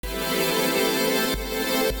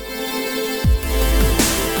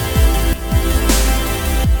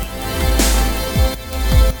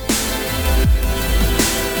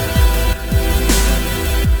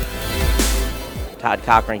Todd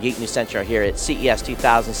Cochran, Geek News Central here at CES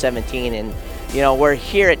 2017, and we're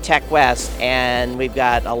here at Tech West, and we've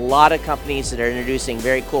got a lot of companies that are introducing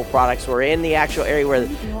very cool products. We're in the actual area where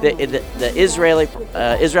the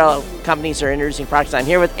Israel companies are introducing products. I'm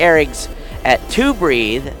here with Eric's at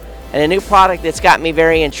 2Breathe, and a new product that's got me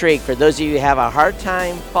very intrigued. For those of you who have a hard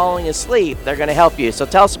time falling asleep, they're going to help you. So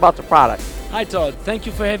tell us about the product. Hi Todd, thank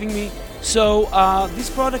you for having me. So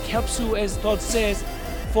this product helps you, as Todd says,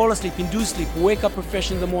 fall asleep, induce sleep, wake up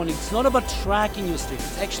refreshed in the morning. It's not about tracking your sleep,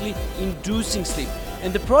 it's actually inducing sleep.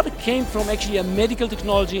 And the product came from actually a medical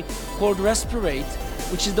technology called Respirate,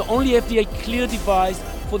 which is the only FDA clear device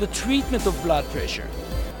for the treatment of blood pressure.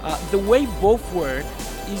 The way both work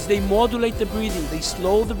is they modulate the breathing. They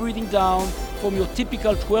slow the breathing down from your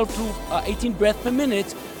typical 12 to 18 breaths per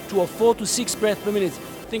minute to a 4 to 6 breaths per minute.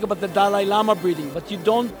 Think about the Dalai Lama breathing, but you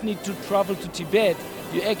don't need to travel to Tibet.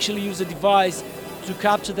 You actually use a device to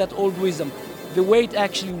capture that old wisdom. The way it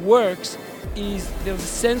actually works is there's a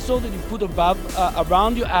sensor that you put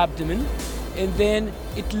around your abdomen, and then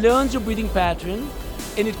it learns your breathing pattern,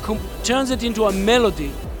 and it turns it into a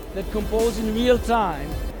melody that composes in real time.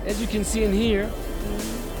 As you can see in here,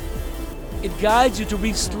 it guides you to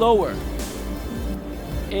breathe slower.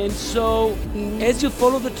 And so as you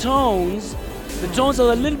follow the tones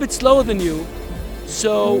are a little bit slower than you,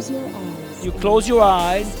 so you close your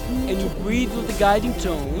eyes and you breathe with the guiding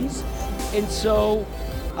tones, and so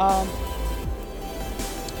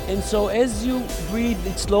as you breathe,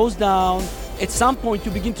 it slows down. At some point,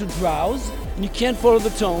 you begin to drowse and you can't follow the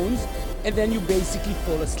tones, and then you basically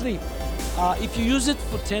fall asleep. If you use it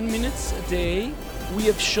for 10 minutes a day, we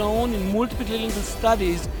have shown in multiple clinical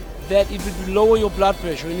studies that it would lower your blood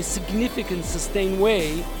pressure in a significant, sustained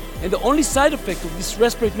way. And the only side effect of this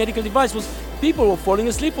Respirate medical device was people were falling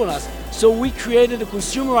asleep on us. So we created a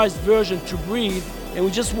consumerized version, 2Breathe, and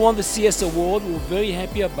we just won the CS award. We were very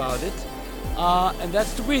happy about it. And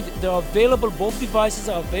that's 2Breathe. They're available, both devices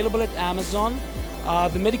are available at Amazon.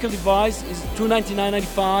 The medical device is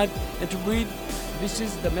 $299.95, and 2Breathe, this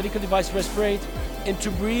is the medical device Respirate, and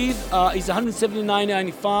 2Breathe is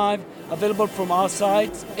 $179.95, available from our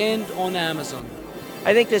sites and on Amazon.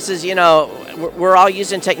 I think this is, we're all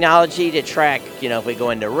using technology to track, if we go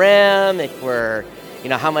into REM, if we're,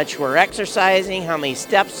 how much we're exercising, how many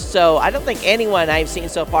steps. So I don't think anyone I've seen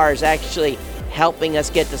so far is actually helping us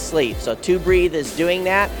get to sleep. So 2Breathe is doing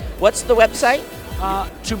that. What's the website?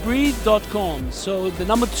 2breathe.com. So the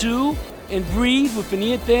number 2 and breathe with an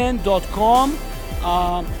E at the end.com.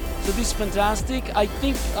 So this is fantastic. I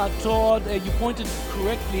think, Todd, you pointed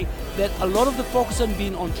correctly that a lot of the focus has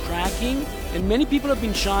been on tracking, and many people have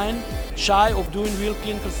been shy of doing real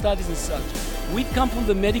clinical studies and such. We come from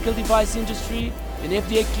the medical device industry, an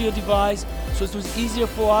FDA clear device, so it was easier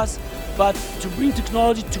for us. But to bring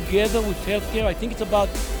technology together with healthcare, I think it's about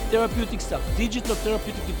therapeutic stuff. Digital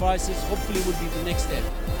therapeutic devices hopefully would be the next step.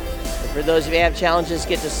 For those of you who have challenges to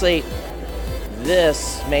get to sleep,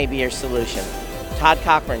 this may be your solution. Todd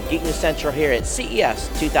Cochran, Geek News Central here at CES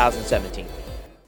 2017.